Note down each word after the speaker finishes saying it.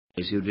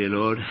Praise you, dear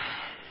Lord,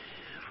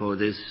 for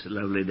this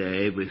lovely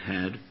day we've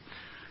had.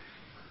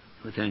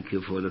 We thank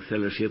you for the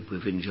fellowship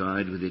we've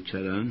enjoyed with each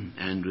other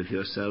and with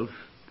yourself.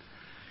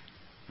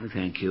 We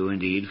thank you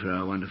indeed for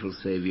our wonderful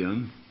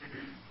Saviour.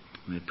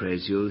 We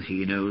praise you.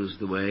 He knows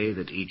the way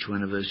that each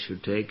one of us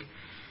should take,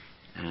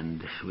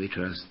 and we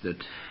trust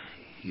that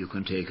you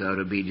can take our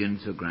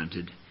obedience for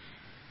granted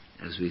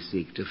as we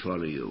seek to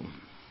follow you.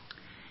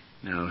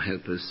 Now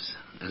help us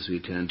as we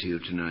turn to you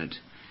tonight,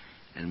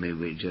 and may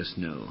we just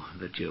know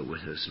that you're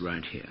with us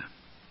right here.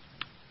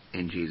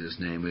 In Jesus'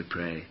 name we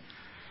pray.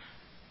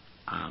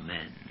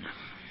 Amen.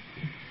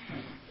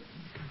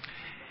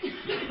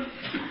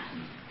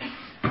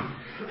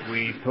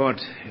 We thought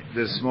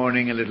this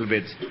morning a little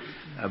bit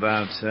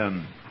about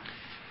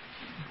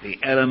the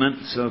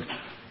elements of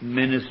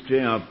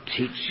ministry, of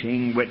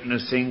teaching,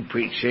 witnessing,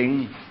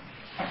 preaching.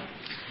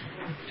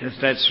 Just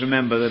let's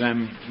remember that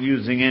I'm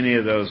using any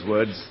of those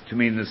words to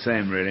mean the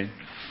same, really.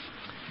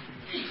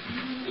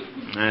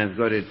 I've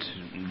got it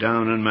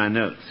down in my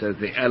notes as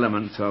the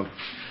elements of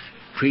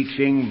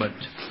preaching, but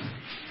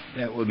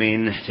that would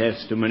mean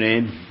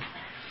testimony,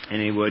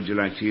 any word you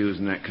like to use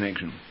in that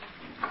connection.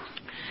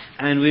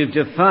 And we've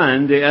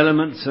defined the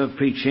elements of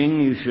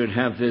preaching, you should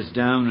have this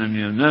down in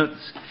your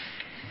notes,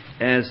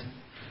 as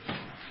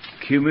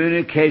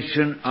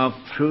communication of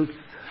truth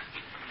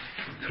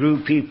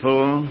through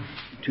people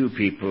to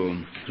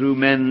people, through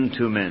men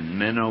to men,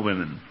 men or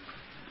women.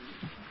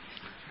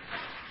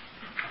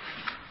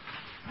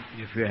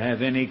 If you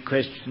have any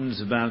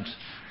questions about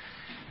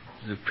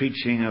the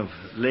preaching of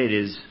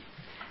ladies,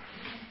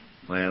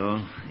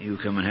 well, you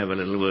come and have a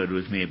little word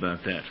with me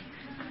about that.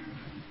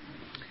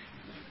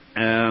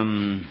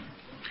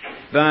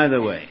 By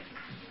the way,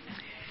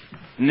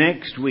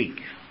 next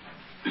week,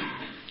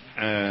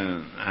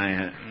 I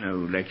have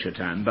no lecture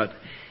time, but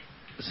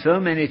so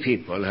many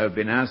people have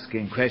been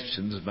asking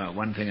questions about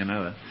one thing or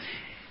another,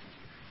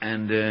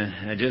 and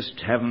I just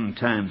haven't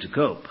time to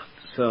cope.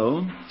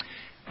 So,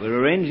 we're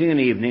arranging an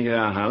evening at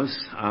our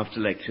house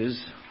after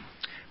lectures,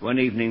 one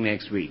evening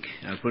next week.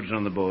 I'll put it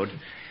on the board,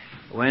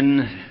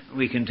 when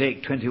we can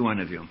take 21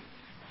 of you.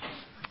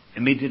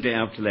 Immediately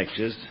after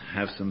lectures,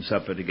 have some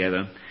supper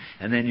together,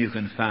 and then you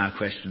can fire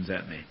questions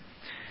at me.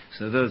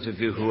 So those of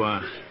you who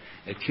are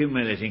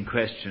accumulating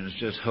questions,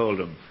 just hold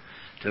them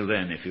till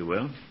then, if you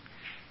will.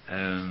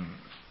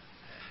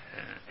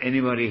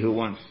 Anybody who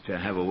wants to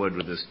have a word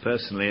with us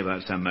personally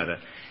about some matter,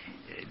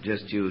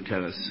 just you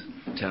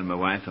tell my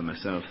wife or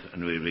myself,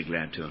 and we'll be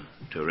glad to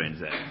arrange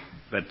that.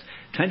 But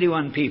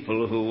 21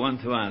 people who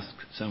want to ask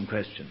some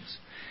questions.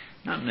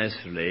 Not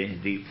necessarily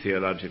deep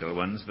theological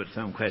ones, but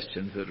some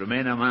questions that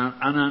remain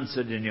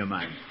unanswered in your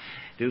mind.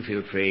 Do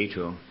feel free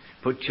to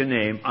put your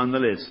name on the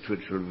list,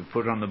 which will be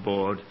put on the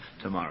board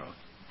tomorrow.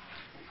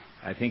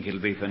 I think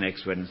it'll be for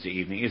next Wednesday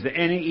evening. Is there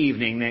any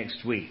evening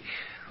next week,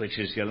 which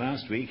is your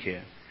last week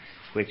here,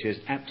 which is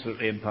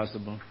absolutely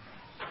impossible?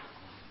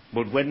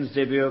 Would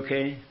Wednesday be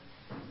okay?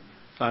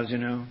 As far as you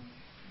know?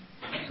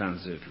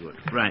 Sounds as if it would.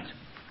 Right.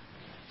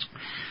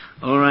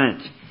 All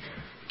right.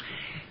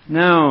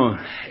 Now,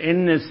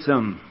 in this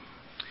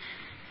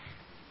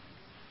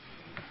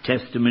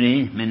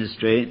testimony,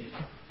 ministry,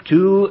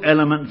 two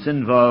elements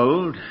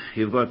involved.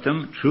 You've got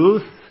them,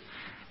 truth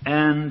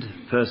and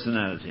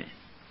personality.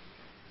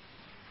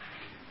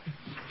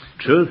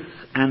 Truth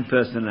and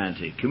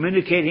personality.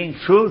 Communicating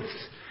truth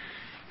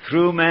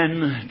through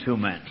men to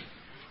men.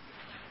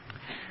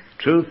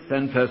 Truth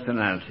and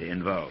personality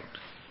involved.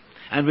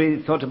 And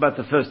we thought about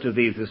the first of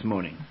these this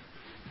morning.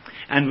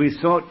 And we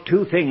saw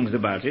two things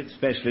about it,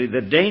 especially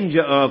the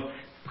danger of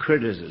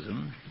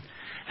criticism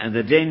and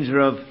the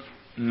danger of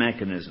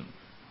mechanism.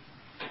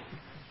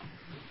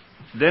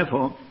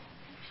 Therefore,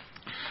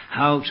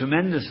 how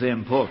tremendously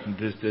important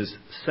is this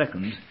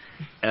second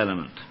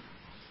element.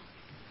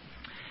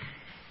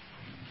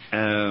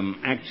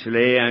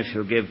 Actually, I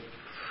shall give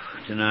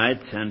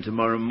tonight and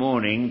tomorrow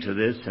morning to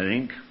this, I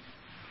think.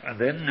 And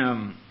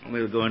then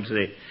we'll go into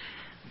the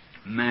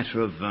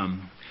matter of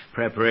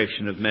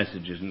preparation of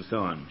messages and so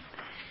on.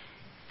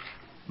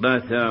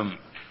 But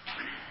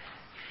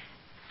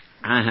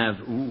I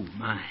have,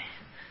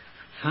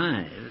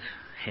 5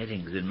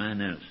 headings in my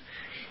notes.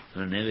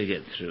 I'll never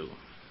get through.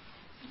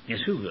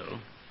 Yes, who will?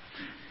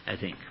 I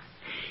think.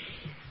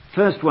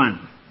 First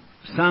one,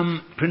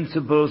 some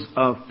principles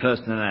of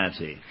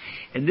personality.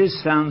 And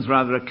this sounds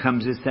rather a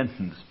clumsy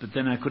sentence, but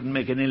then I couldn't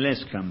make any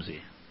less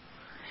clumsy.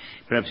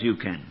 Perhaps you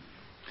can.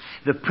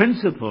 The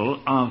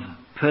principle of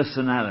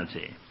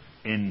personality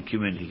in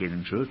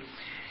communicating truth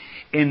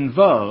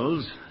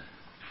involves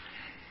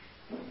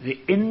the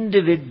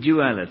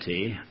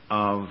individuality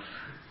of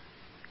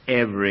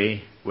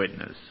every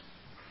witness.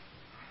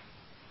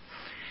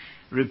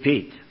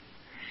 Repeat.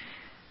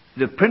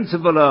 The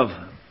principle of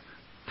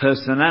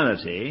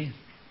personality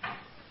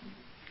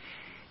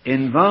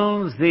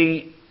involves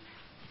the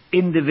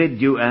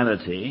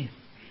individuality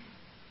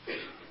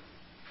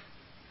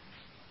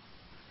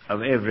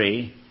of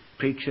every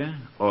preacher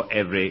or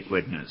every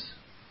witness.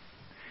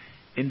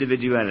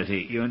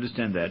 Individuality, you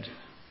understand that?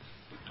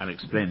 I'll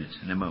explain it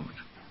in a moment.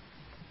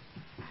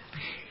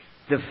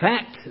 The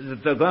fact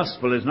that the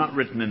gospel is not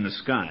written in the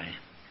sky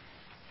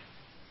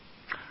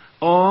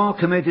or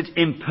committed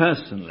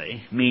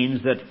impersonally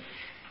means that,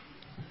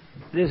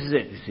 this is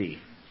it, you see,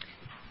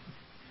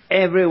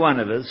 every one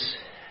of us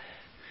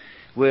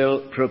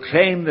will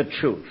proclaim the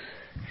truth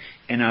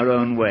in our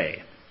own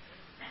way.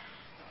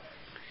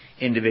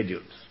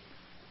 Individually.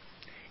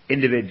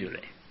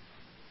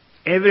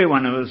 Every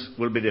one of us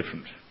will be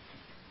different.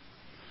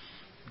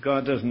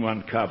 God doesn't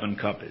want carbon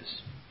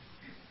copies.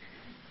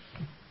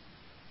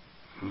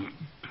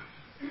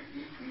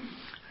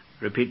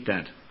 Repeat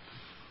that.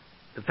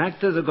 The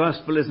fact that the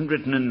gospel isn't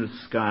written in the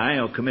sky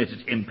or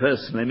committed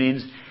impersonally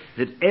means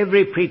that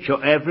every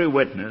preacher, every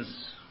witness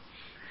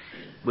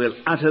will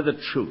utter the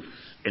truth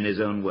in his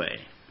own way.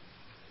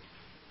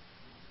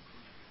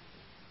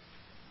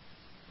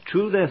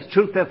 Truth,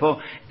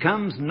 therefore,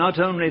 comes not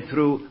only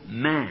through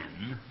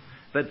man,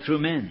 but through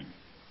men.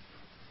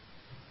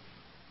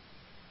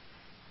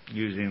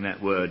 Using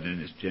that word in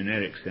its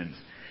generic sense,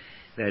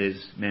 that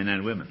is, men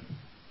and women.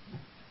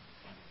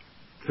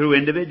 Through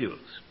individuals.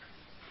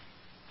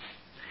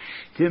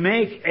 To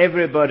make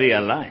everybody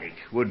alike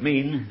would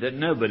mean that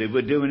nobody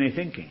would do any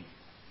thinking.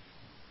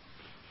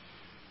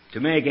 To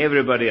make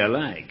everybody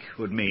alike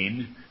would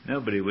mean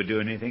nobody would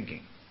do any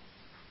thinking.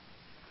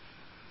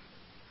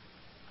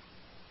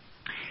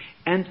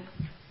 And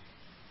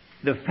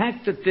the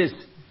fact that this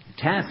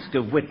task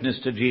of witness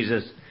to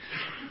Jesus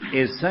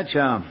is such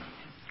a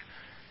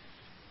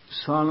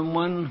solemn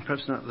one,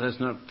 perhaps that's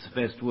not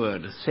the best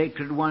word, a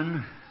sacred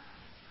one,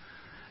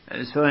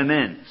 so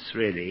immense,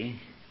 really,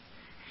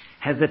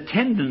 has a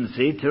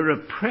tendency to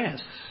repress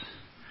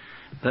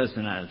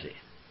personality.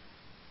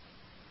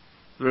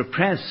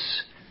 Repress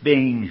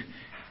being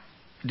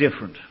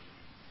different.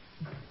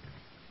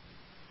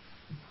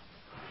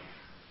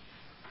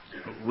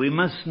 We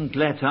mustn't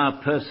let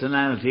our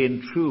personality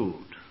intrude,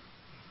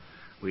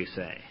 we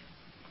say.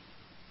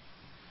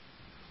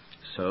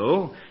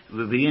 So,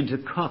 we begin to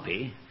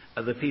copy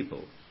other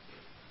people.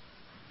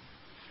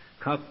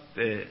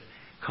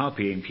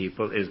 Copying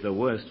people is the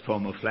worst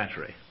form of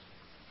flattery.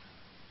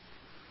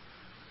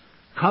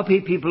 Copy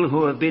people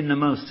who have been the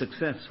most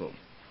successful.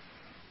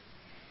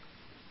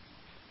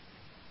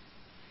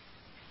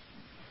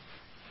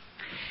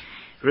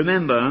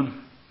 Remember,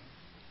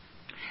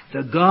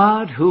 the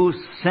God who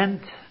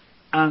sent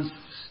us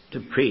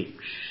to preach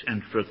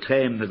and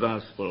proclaim the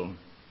gospel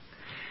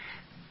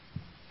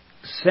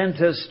sent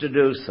us to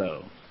do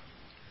so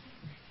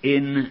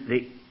in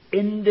the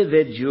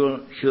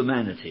individual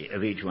humanity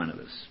of each one of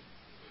us.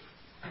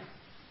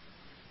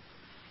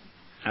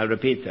 I'll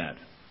repeat that.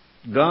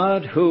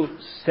 God who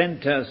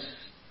sent us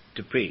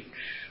to preach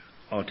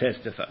or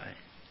testify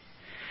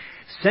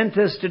sent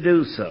us to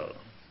do so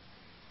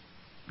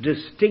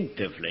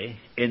distinctively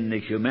in the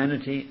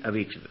humanity of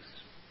each of us.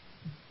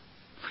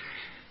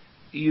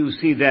 You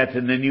see that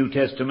in the New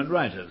Testament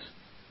writers.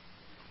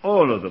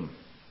 All of them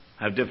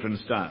have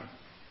different style.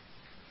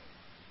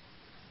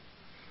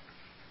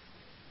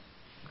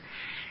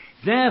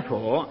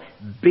 Therefore,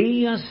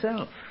 be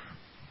yourself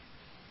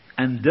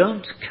and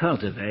don't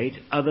cultivate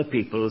other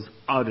people's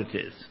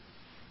oddities.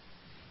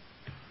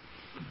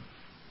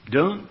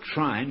 Don't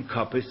try and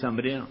copy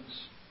somebody else.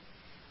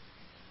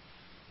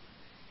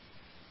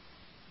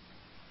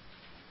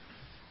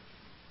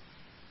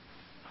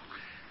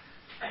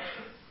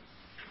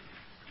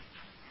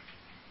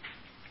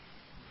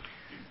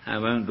 I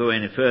won't go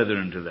any further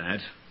into that,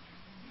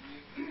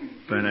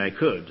 but I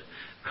could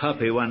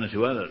copy one or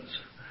two others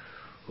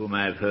whom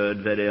I've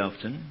heard very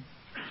often,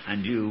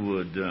 and you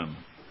would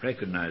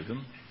recognize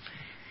them,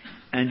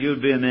 and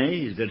you'd be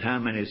amazed at how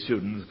many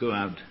students go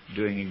out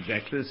doing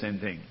exactly the same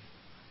thing,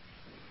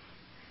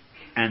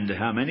 and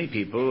how many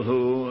people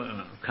who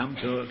come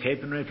to a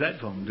Cape and Ray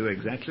platform do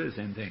exactly the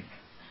same thing,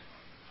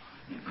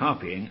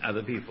 copying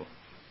other people.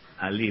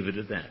 I'll leave it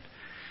at that.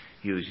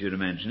 Use your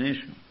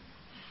imagination.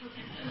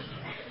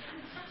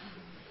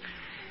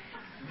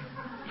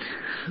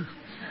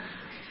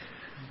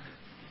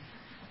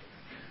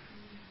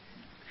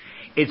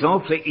 It's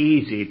awfully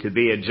easy to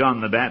be a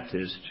John the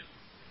Baptist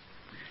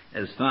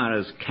as far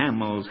as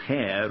camel's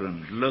hair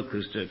and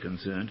locusts are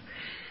concerned,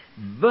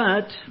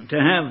 but to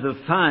have the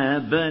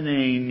fire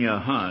burning in your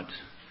heart,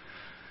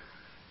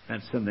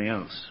 that's something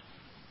else.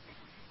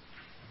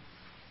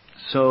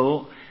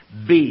 So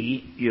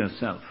be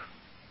yourself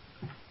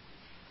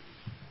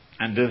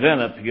and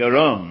develop your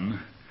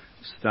own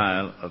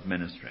style of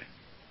ministry.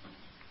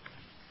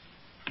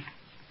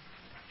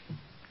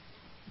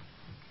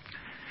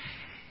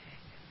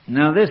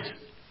 Now this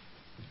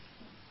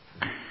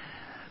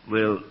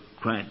will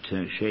quite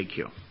shake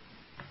you.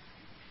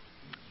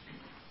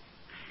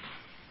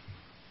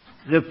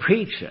 The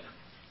preacher,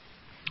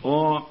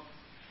 or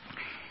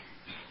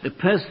the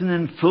person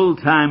in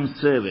full-time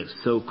service,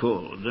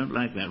 so-called, I don't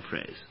like that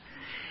phrase,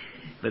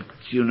 but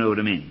you know what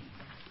I mean.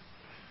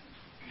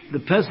 The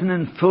person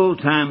in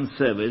full-time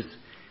service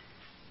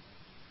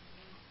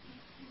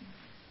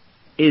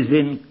is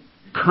in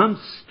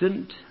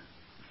constant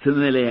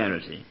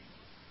familiarity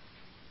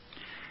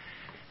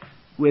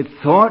with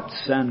thoughts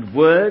and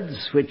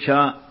words which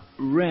are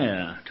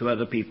rare to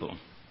other people.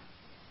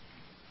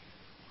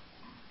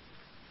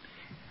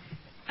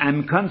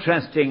 I'm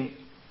contrasting,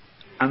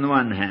 on the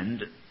one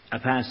hand, a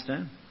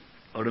pastor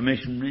or a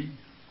missionary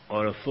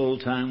or a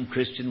full-time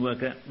Christian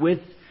worker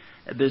with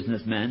a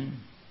businessman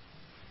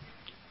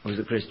who's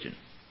a Christian.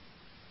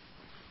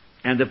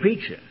 And the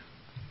preacher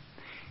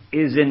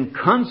is in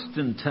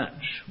constant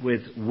touch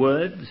with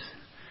words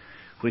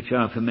which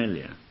are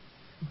familiar,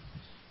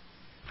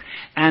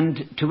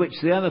 and to which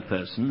the other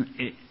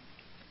person,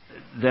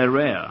 they're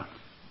rare.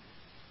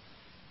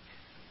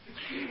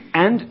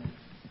 And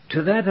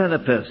to that other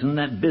person,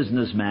 that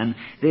businessman,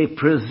 they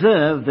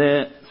preserve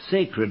their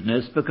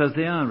sacredness because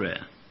they are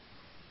rare.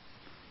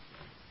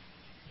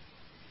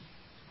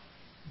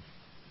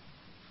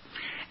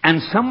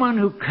 And someone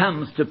who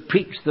comes to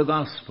preach the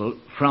gospel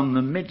from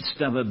the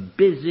midst of a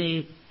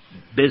busy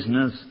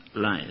business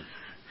life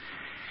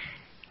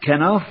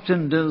can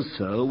often do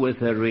so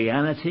with a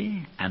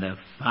reality and a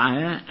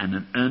fire and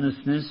an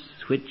earnestness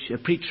which a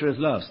preacher has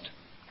lost.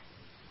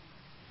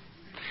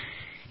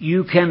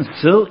 You can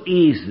so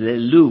easily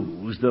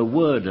lose the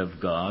Word of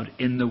God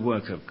in the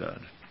work of God.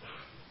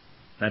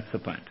 That's the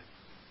point.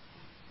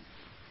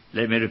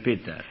 Let me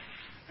repeat that.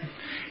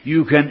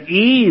 You can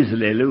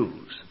easily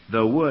lose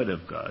the Word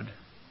of God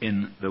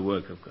in the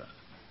work of God.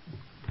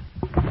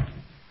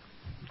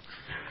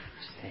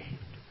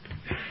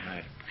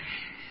 Right.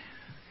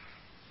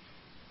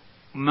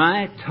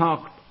 My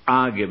talk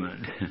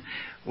argument,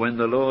 when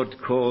the Lord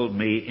called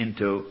me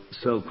into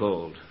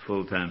so-called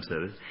full-time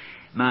service,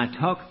 my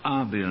talk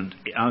argument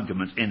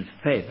in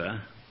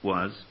favor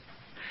was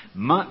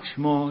much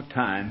more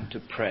time to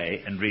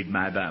pray and read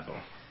my Bible.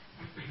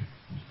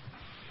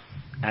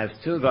 I've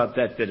still got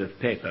that bit of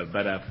paper,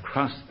 but I've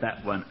crossed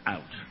that one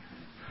out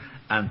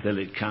until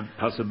it can't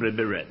possibly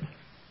be read,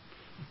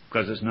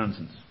 because it's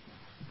nonsense.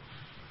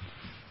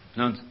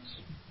 Nonsense.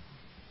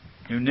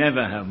 You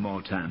never have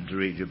more time to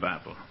read your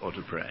Bible or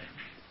to pray.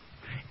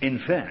 In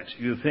fact,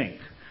 you think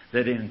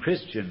that in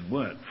Christian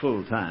work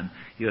full-time,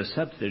 you're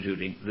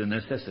substituting the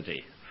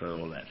necessity for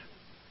all that.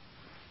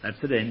 That's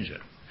the danger.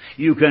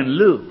 You can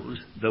lose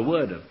the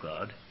Word of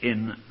God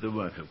in the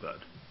work of God.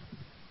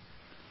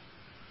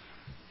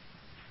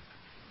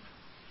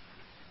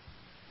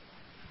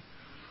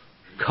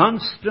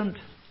 Constant,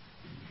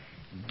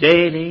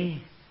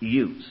 daily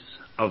use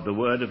of the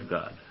Word of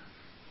God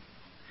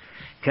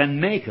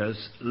can make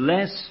us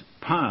less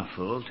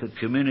powerful to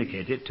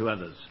communicate it to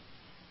others.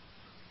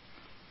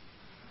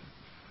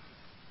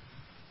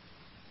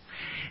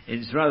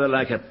 It's rather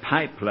like a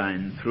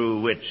pipeline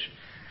through which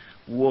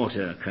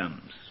water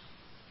comes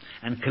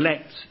and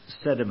collects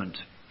sediment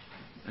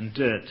and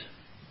dirt,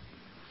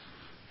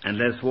 and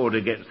less water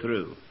gets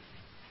through.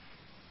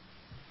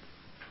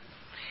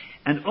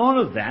 And all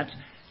of that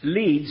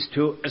leads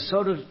to a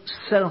sort of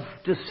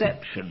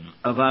self-deception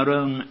of our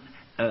own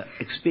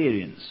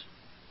experience.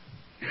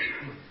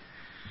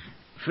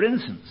 For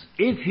instance,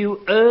 if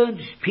you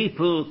urge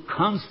people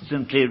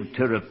constantly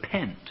to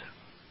repent,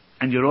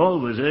 and you're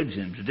always urging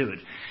them to do it,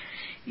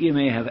 you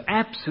may have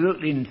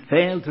absolutely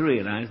failed to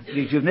realize that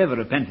you've never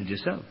repented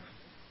yourself.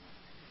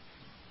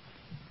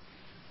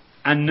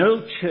 And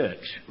no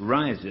church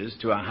rises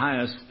to a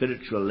higher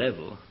spiritual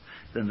level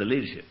than the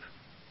leadership.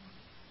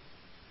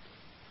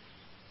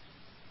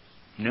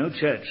 No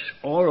church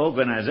or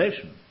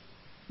organization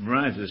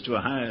rises to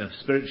a higher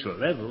spiritual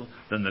level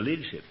than the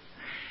leadership.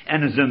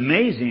 And it's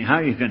amazing how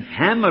you can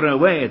hammer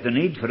away at the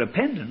need for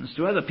repentance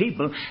to other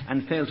people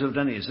and fail to have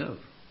done it yourself.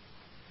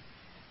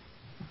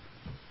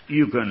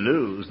 You can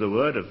lose the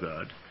Word of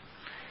God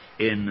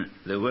in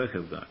the work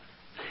of God.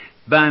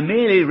 By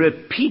merely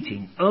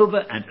repeating over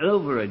and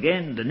over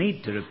again the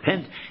need to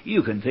repent,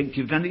 you can think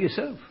you've done it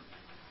yourself.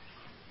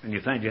 And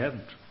you find you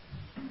haven't.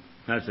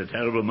 That's a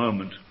terrible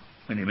moment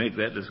when you make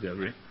that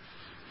discovery.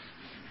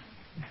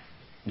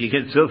 You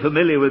get so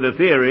familiar with the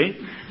theory,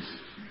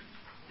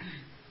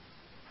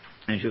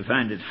 and you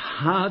find it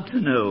hard to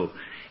know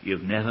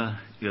you've never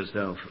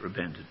yourself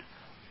repented.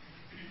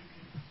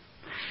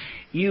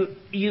 You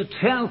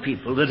tell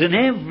people that in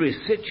every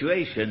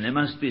situation they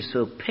must be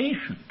so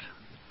patient,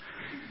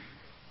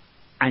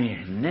 and you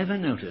have never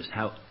noticed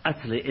how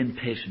utterly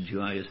impatient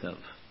you are yourself.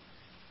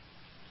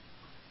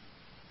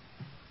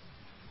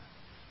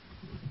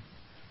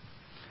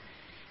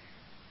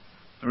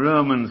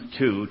 Romans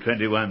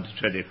 2:21 to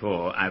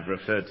 24 I've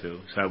referred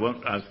to, so I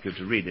won't ask you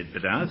to read it,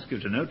 but I ask you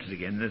to note it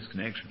again in this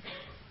connection.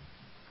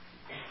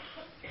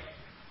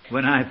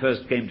 When I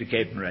first came to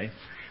Capenray,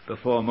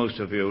 before most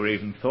of you were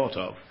even thought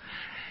of,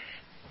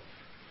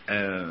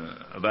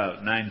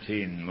 about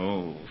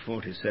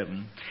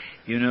 1947,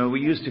 you know, we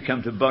used to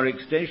come to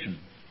Borwick Station.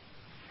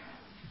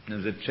 There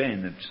was a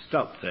train that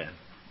stopped there,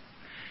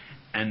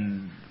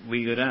 and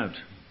we got out,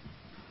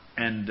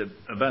 and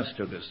a bus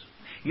took us.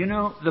 You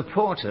know, the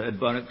porter at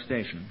Borwick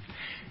Station,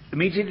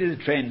 immediately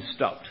the train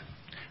stopped,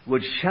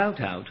 would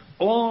shout out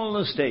all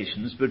the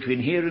stations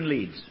between here and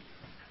Leeds,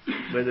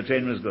 where the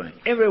train was going,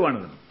 every one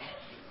of them.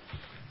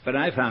 But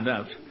I found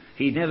out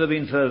he'd never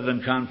been further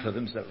than Carnforth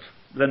himself,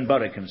 than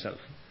Borwick himself.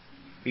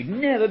 He'd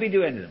never been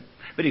to any of them.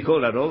 But he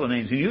called out all the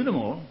names. He knew them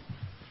all.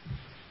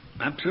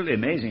 Absolutely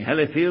amazing.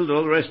 Hellifield,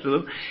 all the rest of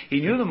them. He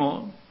knew them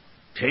all.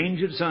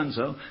 Change at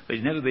so-and-so, but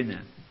he'd never been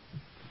there.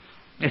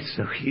 It's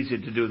so easy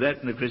to do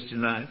that in the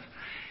Christian life.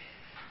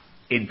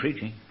 In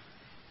preaching.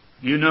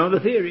 You know the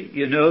theory,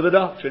 you know the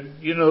doctrine,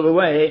 you know the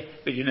way,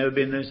 but you've never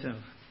been there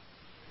yourself.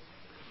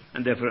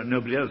 And therefore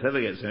nobody else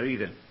ever gets there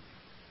either.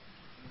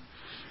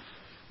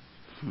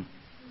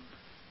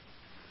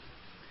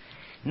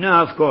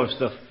 Now, of course,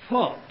 the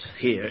fault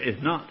here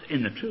is not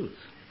in the truth.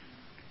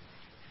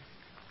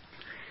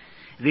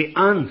 The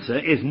answer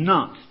is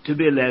not to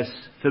be less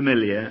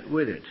familiar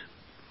with it.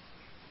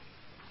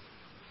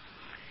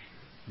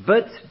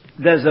 But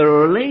there's a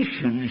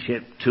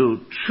relationship to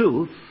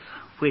truth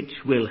which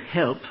will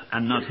help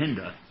and not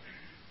hinder.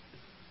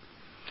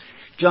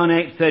 John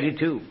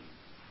 8:32.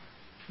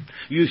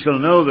 You shall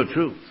know the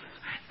truth,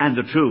 and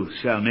the truth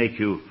shall make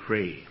you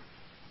free.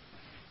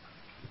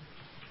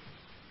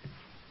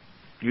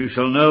 You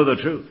shall know the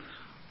truth,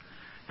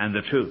 and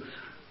the truth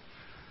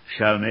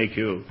shall make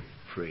you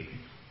free.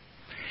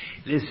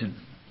 Listen.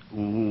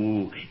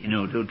 Ooh,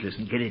 don't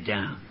listen. Get it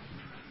down.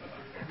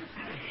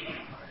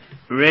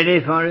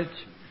 Ready for it?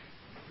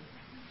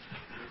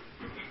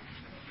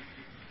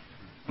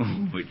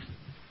 Oh, it's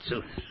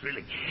so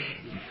thrilling.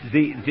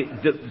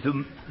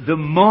 The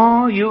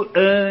more you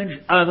urge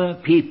other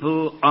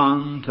people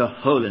on to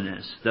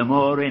holiness, the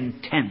more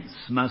intense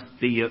must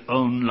be your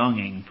own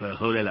longing for a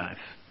holy life.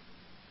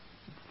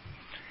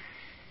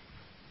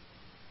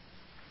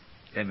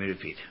 Let me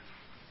repeat.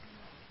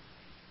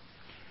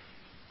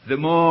 The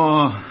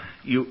more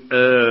you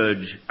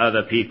urge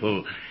other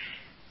people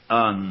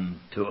on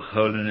to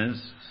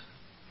holiness,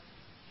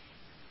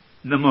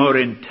 the more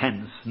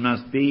intense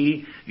must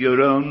be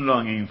your own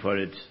longing for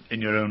it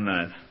in your own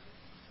life.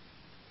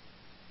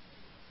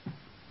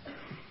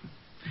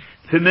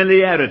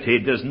 Familiarity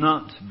does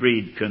not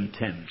breed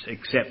contempt,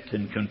 except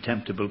in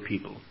contemptible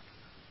people.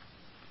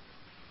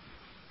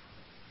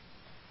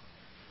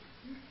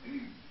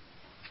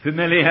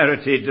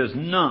 Familiarity does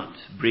not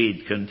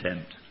breed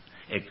contempt,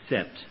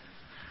 except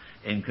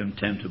in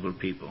contemptible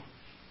people.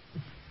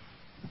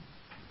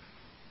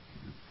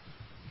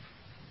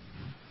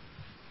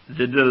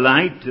 The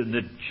delight and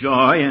the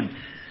joy and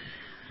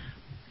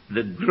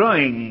the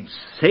growing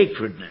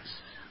sacredness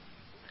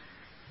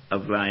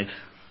of life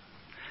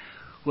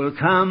will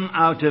come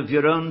out of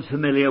your own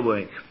familiar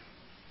work,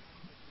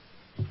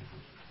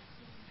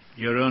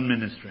 your own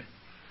ministry.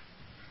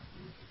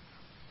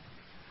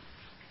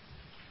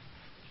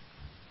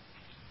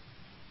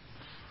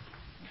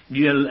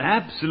 You're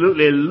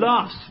absolutely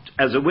lost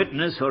as a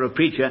witness or a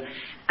preacher,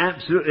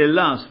 absolutely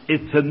lost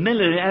if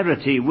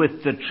familiarity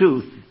with the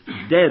truth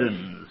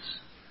deadens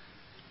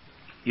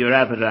your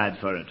appetite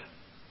for it.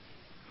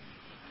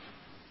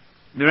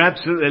 You're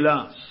absolutely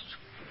lost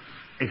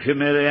if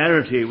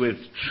familiarity with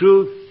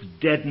truth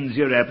deadens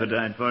your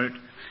appetite for it,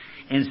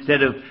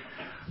 instead of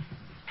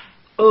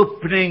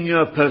opening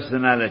your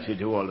personality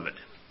to all of it.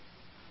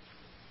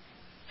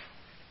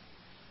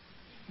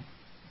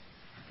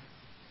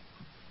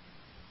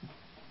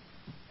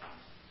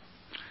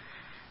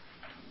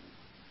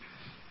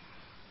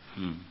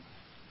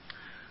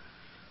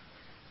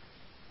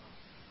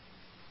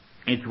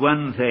 It's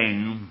one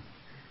thing,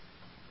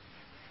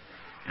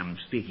 I'm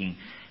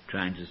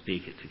trying to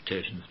speak at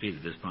dictation speed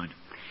at this point.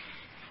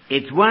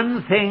 It's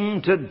one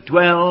thing to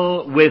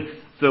dwell with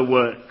the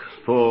work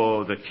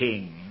for the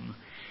king.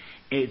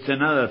 It's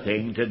another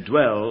thing to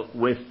dwell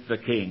with the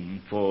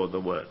king for the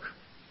work.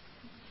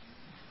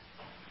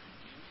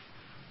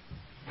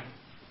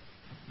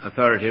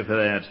 Authority for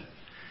that.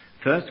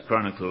 1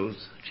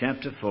 Chronicles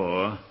chapter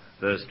 4,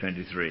 verse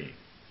 23.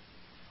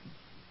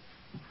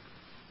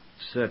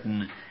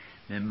 Certain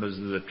members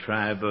of the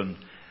tribe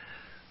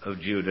of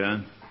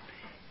Judah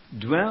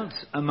dwelt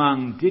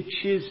among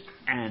ditches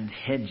and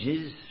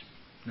hedges.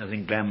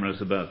 Nothing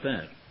glamorous about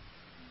that.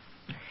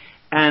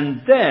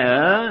 And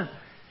there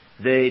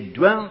they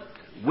dwelt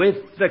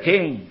with the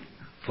king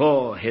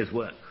for his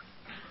work.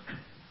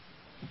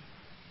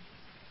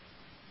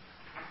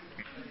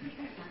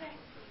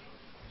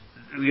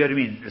 You know what I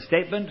mean? A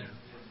statement?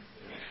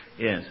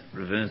 Yes,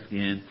 reverse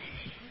again.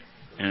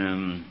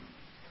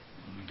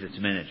 Just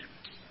a minute.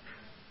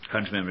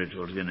 Can't remember it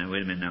altogether now.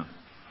 Wait a minute now.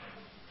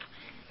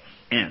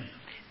 Yeah.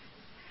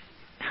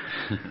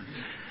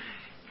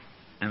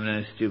 I'm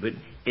very stupid.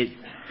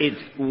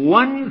 It's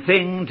one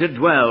thing to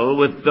dwell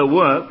with the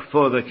work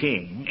for the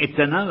king. It's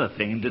another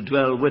thing to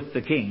dwell with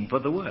the king for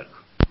the work.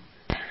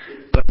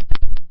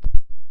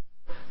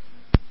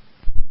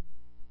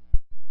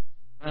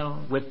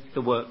 Dwell with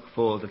the work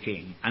for the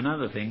king.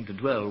 Another thing to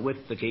dwell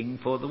with the king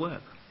for the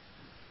work.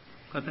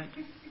 Got that?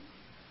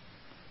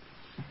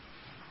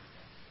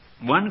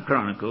 1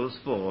 Chronicles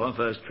 4,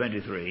 verse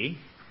 23.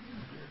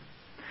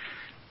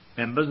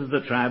 Members of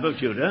the tribe of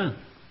Judah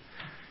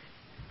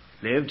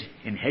lived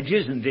in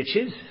hedges and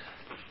ditches,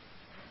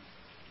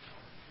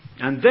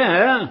 and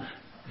there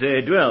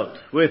they dwelt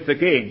with the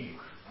king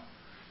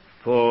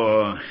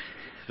for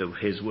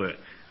his work.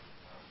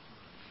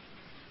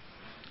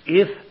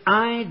 If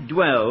I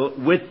dwell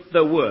with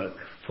the work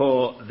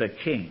for the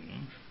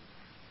King,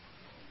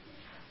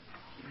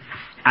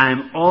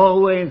 I'm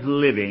always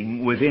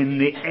living within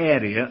the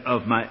area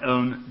of my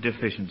own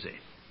deficiency.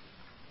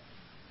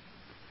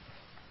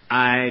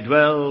 I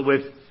dwell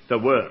with the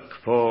work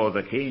for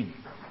the King.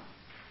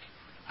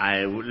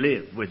 I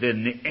live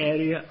within the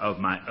area of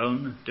my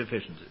own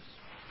deficiencies.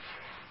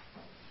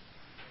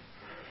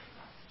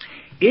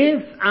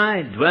 If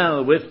I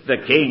dwell with the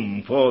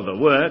King for the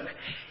work,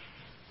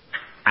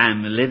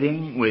 I'm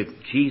living with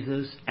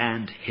Jesus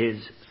and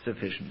his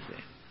sufficiency.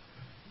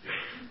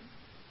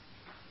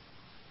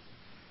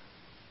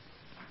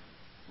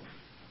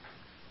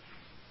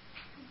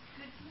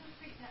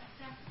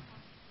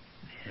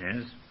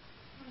 Yes.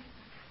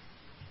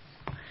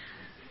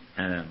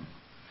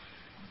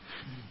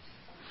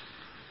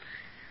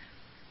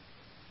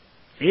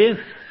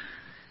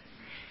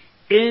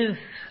 If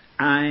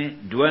I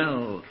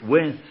dwell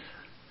with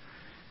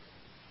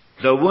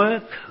the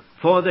work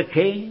for the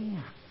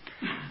King,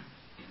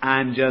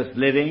 I'm just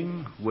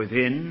living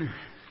within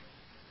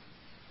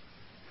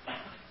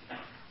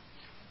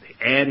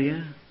the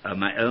area of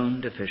my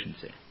own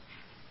deficiency.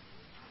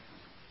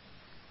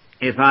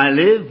 If I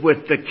live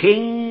with the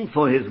King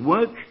for his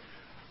work,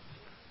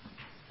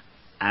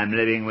 I'm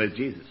living with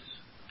Jesus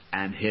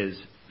and his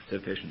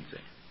sufficiency.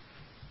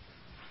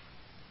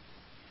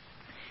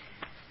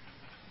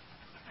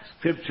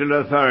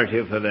 Scriptural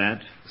authority for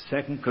that,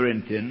 2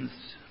 Corinthians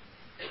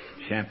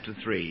chapter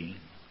 3.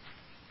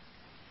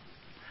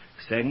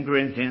 2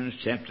 Corinthians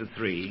chapter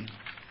 3,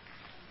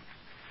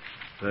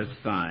 verse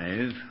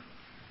 5.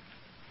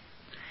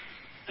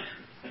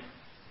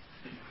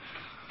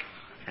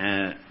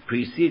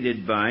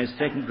 Preceded by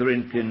 2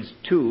 Corinthians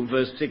 2,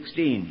 verse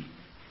 16.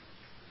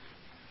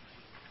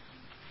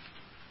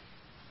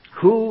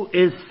 Who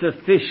is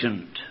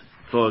sufficient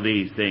for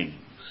these things?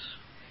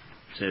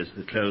 Says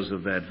the close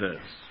of that verse.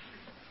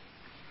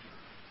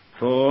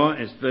 For,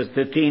 it's verse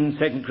 15,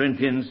 2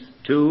 Corinthians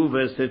 2,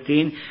 verse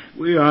 15,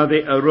 we are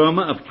the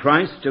aroma of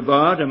Christ to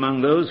God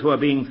among those who are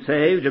being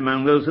saved,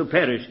 among those who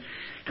perish.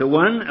 To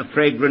one, a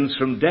fragrance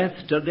from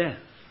death to death.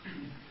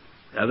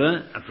 The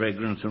other, a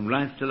fragrance from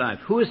life to life.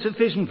 Who is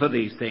sufficient for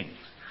these things?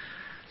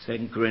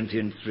 2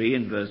 Corinthians 3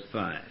 and verse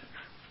 5.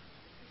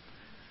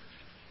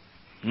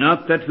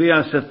 Not that we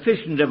are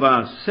sufficient of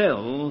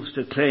ourselves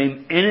to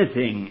claim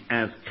anything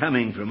as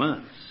coming from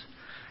us.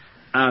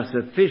 Our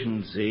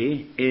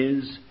sufficiency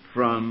is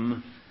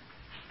from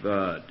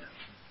God.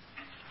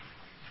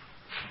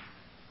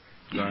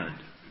 God.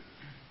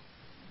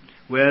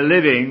 We're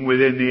living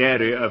within the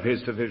area of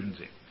his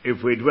sufficiency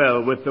if we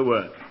dwell with the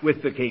work,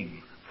 with the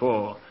King,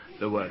 for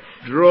the work,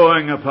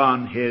 drawing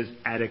upon his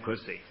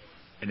adequacy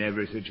in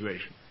every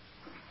situation.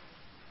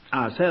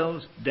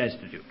 Ourselves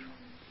destitute.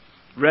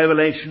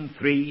 Revelation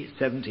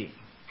 3:17.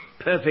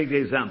 Perfect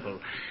example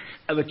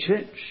of a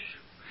church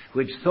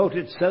which thought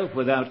itself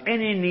without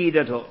any need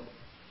at all,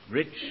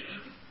 rich,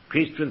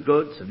 creased with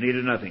goods, and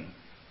needed nothing,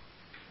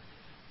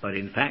 but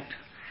in fact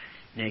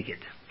naked,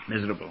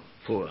 miserable,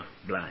 poor,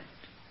 blind,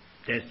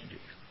 destitute.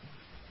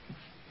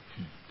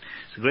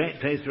 It's a great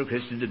place for a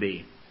Christian to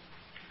be.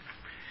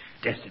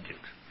 Destitute.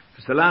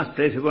 It's the last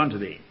place we want to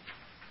be.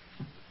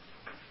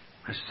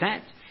 I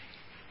sat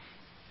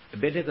a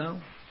bit ago,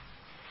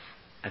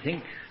 I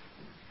think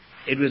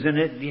it was in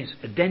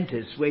a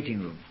dentist's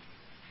waiting room.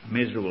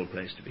 Miserable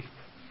place to be.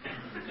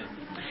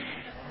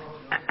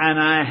 And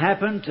I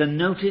happened to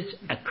notice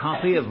a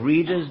copy of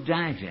Reader's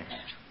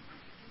Digest.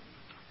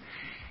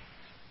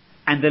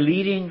 And the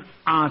leading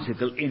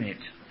article in it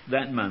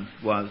that month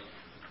was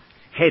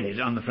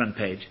headed on the front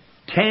page,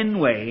 10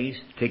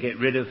 ways to get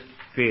rid of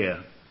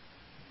fear.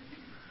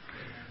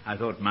 I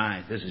thought,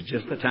 this is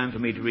just the time for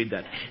me to read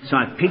that. So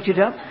I picked it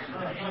up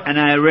and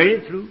I read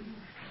it through.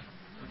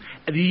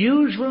 The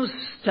usual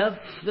stuff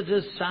that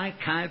a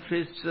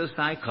psychiatrist or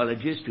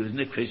psychologist who isn't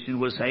a Christian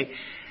will say.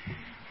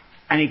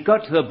 And he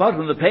got to the bottom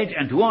of the page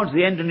and towards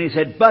the end and he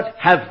said, but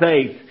have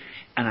faith.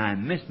 And I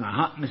missed my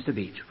heart, missed a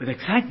beat with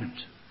excitement.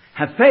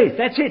 Have faith,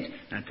 that's it.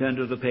 And I turned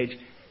to the page,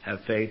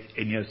 have faith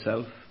in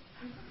yourself.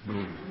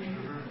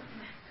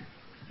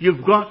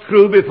 You've got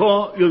through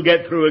before, you'll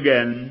get through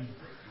again.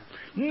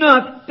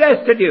 Not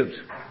destitute.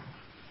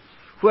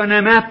 When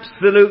I'm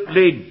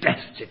absolutely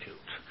destitute,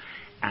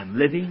 I'm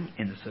living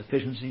in the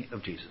sufficiency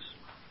of Jesus.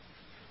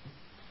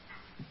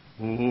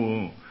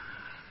 Ooh.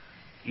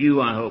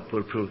 You, I hope,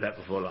 will prove that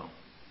before long.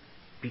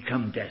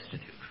 Become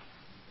destitute.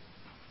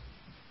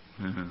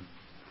 Can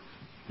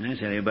I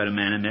tell you about a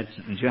man I met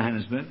in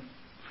Johannesburg?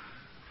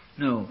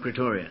 No,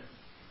 Pretoria.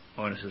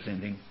 Oh, it's the same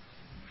thing.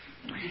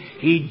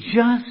 He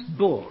just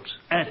bought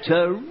a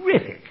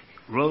terrific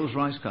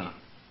Rolls-Royce car.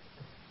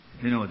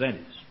 You know what that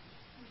is?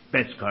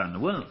 Best car in the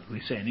world, we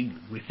say in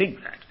England. We think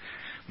that.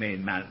 May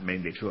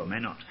be true or may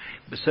not.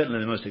 But certainly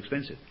the most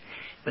expensive.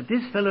 But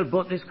this fellow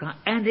bought this car,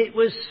 and it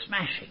was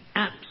smashing.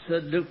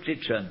 Absolutely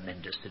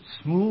tremendous. Its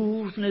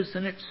smoothness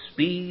and its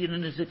speed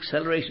and its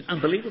acceleration.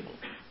 Unbelievable.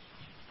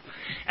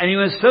 And he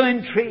was so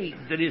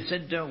intrigued that he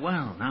said,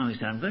 well, now, he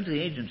said, I'm going to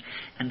the agent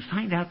and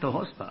find out the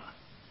horsepower.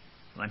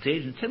 I went to the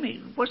agent, tell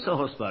me, what's the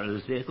horsepower of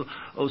this vehicle?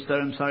 Oh, sir,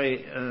 I'm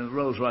sorry,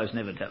 Rolls-Royce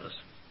never tell us.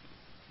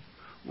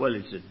 Well,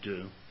 he said,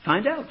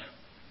 find out.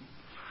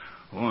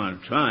 Oh, I'll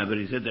try, but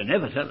he said, they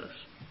never tell us.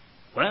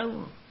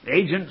 Well, the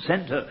agent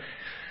sent a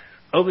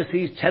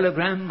overseas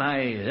telegram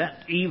by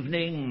that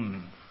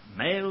evening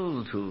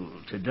mail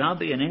to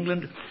Derby in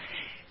England.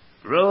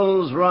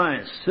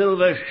 Rolls-Royce,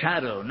 Silver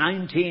Shadow,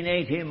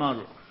 1980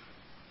 model.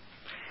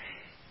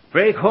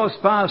 Brake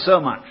horsepower so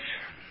much.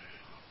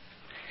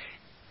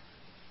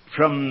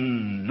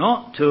 From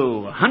 0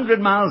 to 100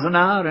 miles an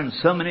hour in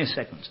so many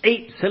seconds.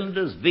 8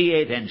 cylinders,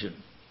 V8 engine.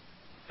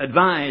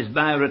 Advised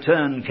by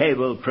return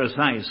cable,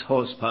 precise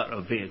horsepower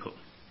of vehicle.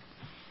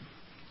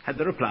 Had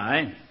the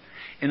reply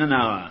in an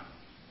hour.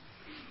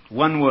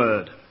 One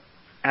word.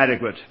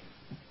 Adequate.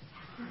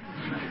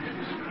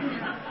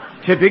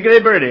 Typically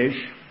British.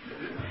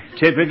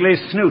 Typically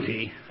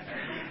snooty.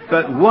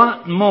 But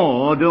what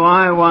more do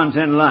I want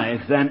in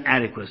life than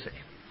adequacy?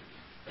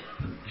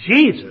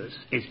 Jesus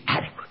is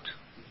adequate.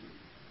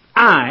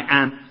 I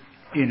am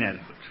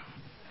inadequate.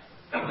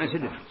 That's the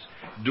difference.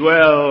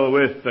 Dwell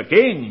with the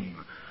King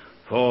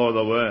for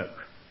the work.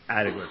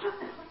 Adequate.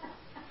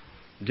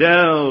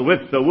 Dwell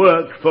with the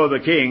work for the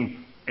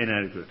King.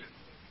 Inadequate.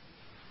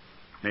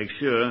 Make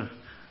sure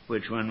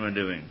which one we're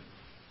doing.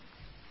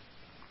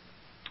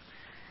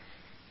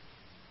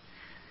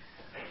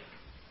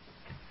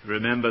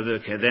 Remember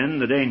then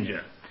the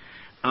danger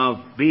of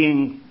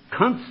being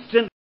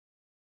constantly